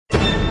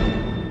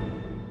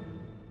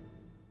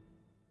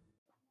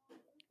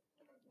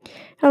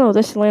Hello,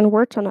 this is Lana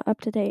Wirtz on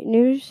Up-to-Date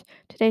News.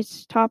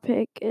 Today's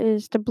topic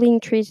is the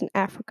bleeding trees in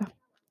Africa.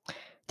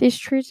 These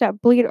trees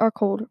that bleed are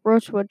called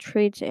rosewood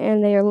trees,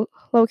 and they are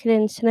located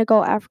in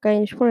Senegal, Africa,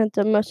 and it's one of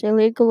the most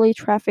illegally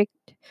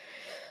trafficked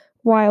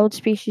wild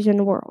species in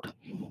the world.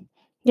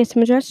 These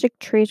majestic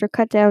trees are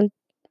cut down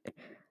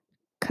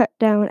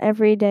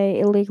every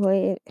day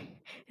illegally.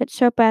 It's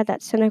so bad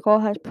that Senegal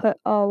has put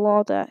a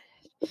law that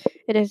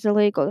it is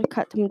illegal to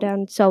cut them down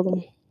and sell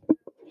them.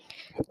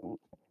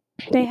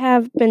 They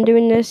have been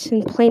doing this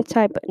in plain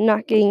sight but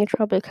not getting in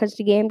trouble because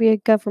the Gambia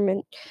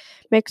government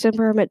makes a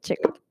permit to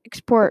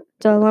export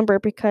the lumber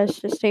because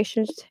the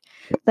stations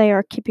they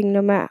are keeping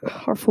them at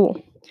are full.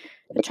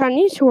 The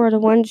Chinese, who are the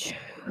ones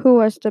who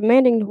was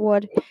demanding the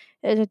wood,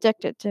 is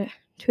addicted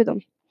to them.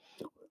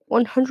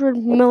 100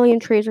 million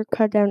trees are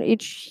cut down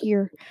each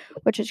year,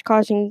 which is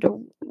causing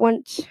the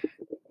once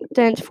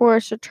dense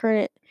forest to turn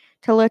it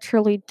to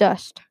literally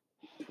dust.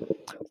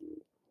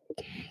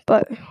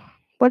 But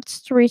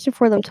what's the reason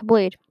for them to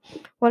bleed?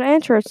 Well, the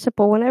answer is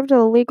simple. Whenever the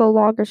illegal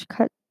loggers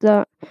cut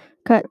the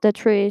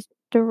trees,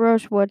 the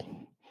rosewood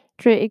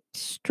tree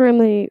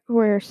extremely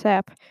rare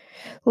sap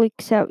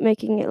leaks out,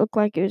 making it look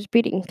like it was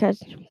bleeding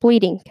because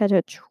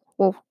it's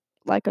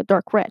like a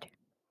dark red.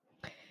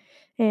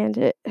 And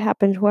it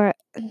happens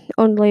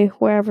only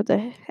wherever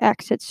the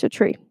axe hits the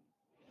tree.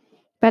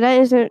 But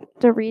that isn't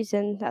the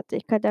reason that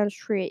they cut down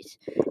trees.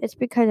 It's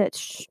because its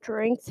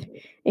strength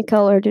and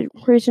color. The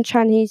reason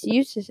Chinese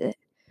uses it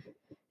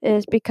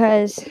is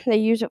because they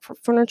use it for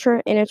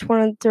furniture, and it's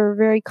one of their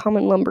very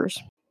common lumbers.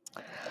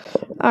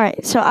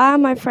 Alright, so I have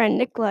my friend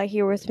Nikolai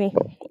here with me,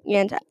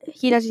 and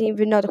he doesn't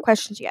even know the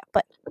questions yet.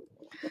 But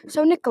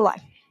so Nikolai,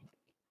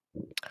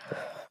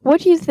 what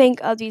do you think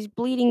of these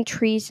bleeding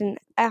trees in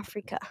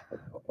Africa?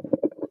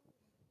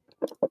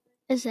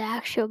 Is it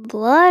actual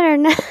blood or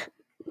not?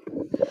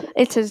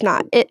 It is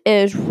not. It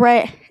is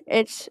red.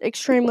 It's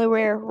extremely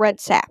rare red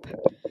sap,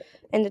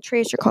 and the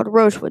trees are called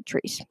rosewood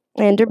trees,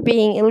 and they're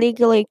being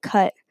illegally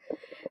cut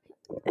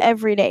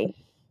every day,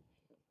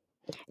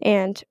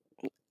 and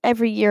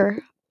every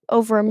year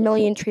over 1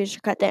 million trees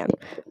are cut down.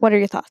 What are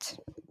your thoughts?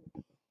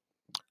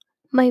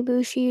 Maybe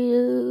we should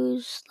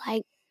use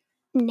like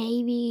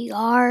Navy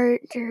Guard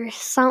or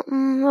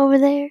something over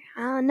there.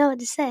 I don't know what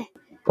to say.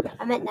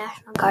 I meant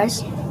National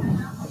Guards.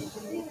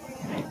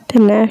 The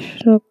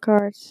National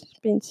Guard's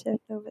being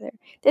sent over there.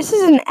 This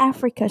is in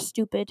Africa,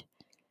 stupid.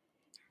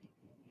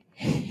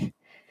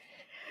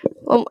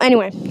 Well,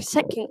 anyway,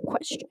 second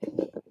question.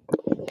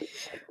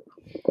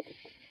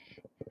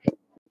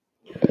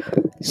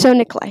 So,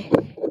 Nikolai.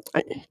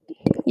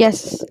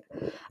 Yes.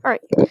 All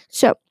right.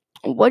 So,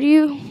 what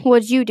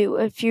would you do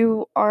if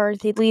you are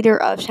the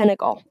leader of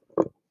Senegal?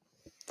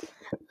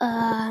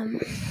 I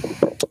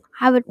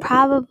would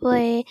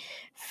probably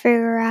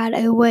figure out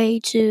a way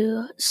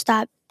to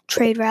stop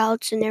trade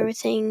routes and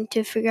everything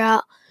to figure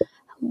out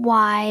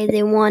why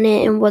they want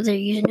it and what they're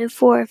using it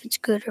for, if it's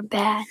good or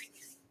bad.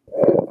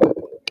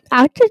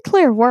 I would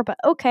declare war, but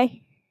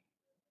okay.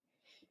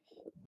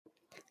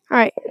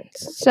 Alright,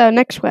 so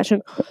next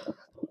question.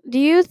 Do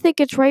you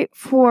think it's right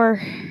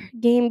for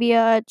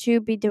Gambia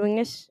to be doing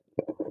this?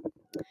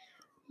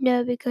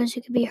 No, because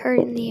it could be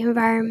hurting the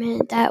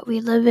environment that we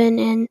live in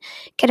and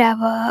could have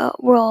a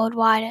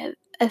worldwide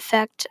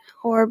effect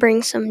or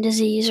bring some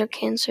disease or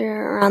cancer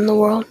around the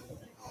world.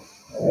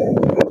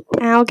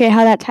 I don't get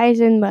how that ties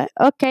in, but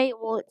okay,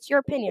 well, it's your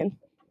opinion.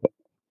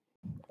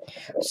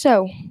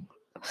 So,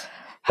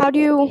 how do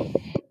you...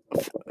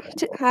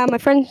 my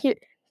friend here,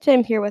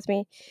 Tim here with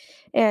me.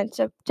 And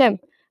so, Tim,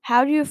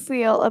 how do you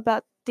feel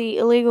about the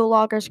illegal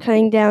loggers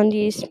cutting down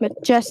these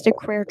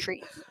majestic rare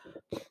trees?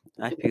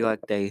 I feel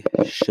like they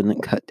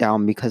shouldn't cut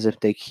down, because if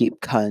they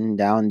keep cutting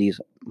down these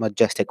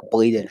majestic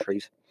bleeding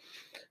trees,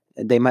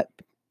 the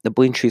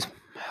bleeding trees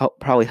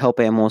probably help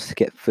animals to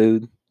get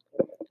food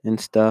and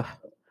stuff.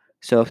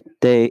 So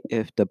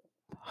if the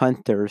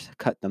hunters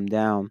cut them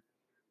down,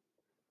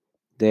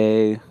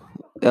 they'll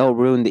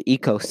ruin the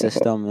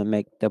ecosystem and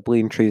make the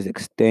bleeding trees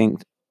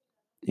extinct.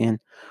 And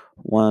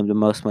one of the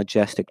most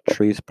majestic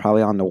trees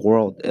probably on the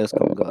world is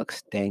going to go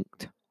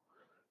extinct.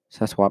 So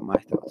that's what my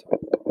thoughts are.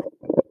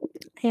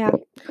 Yeah.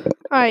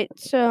 Alright,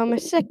 so my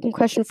second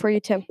question for you,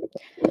 Tim.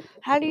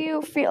 How do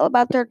you feel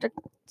about the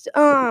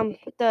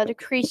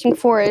decreasing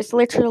forest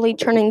literally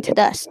turning to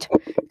dust?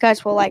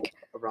 Guys will like...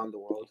 Around the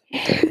world?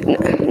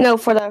 No,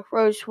 for the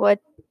rosewood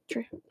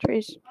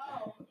trees.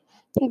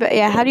 But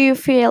yeah, how do you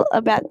feel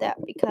about that?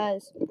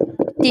 Because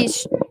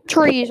these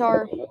trees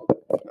are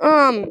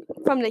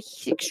from the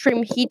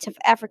extreme heat of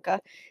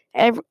Africa.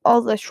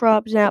 All the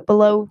shrubs out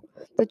below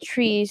the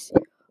trees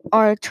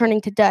are turning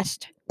to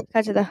dust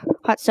because of the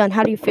hot sun.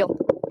 How do you feel?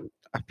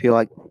 I feel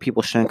like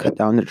people shouldn't cut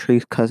down the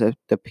trees, because if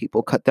the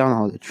people cut down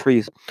all the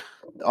trees,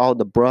 all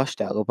the brush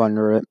that up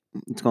under it,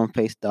 it's going to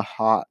face the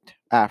hot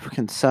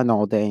African sun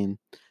all day, and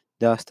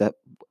dust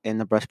and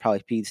the brush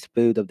probably feeds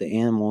food of the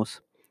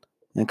animals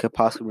and could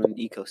possibly ruin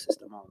the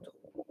ecosystem.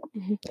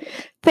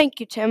 Thank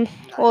you, Tim.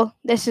 Well,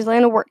 this is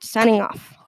Lana Wirtz signing off.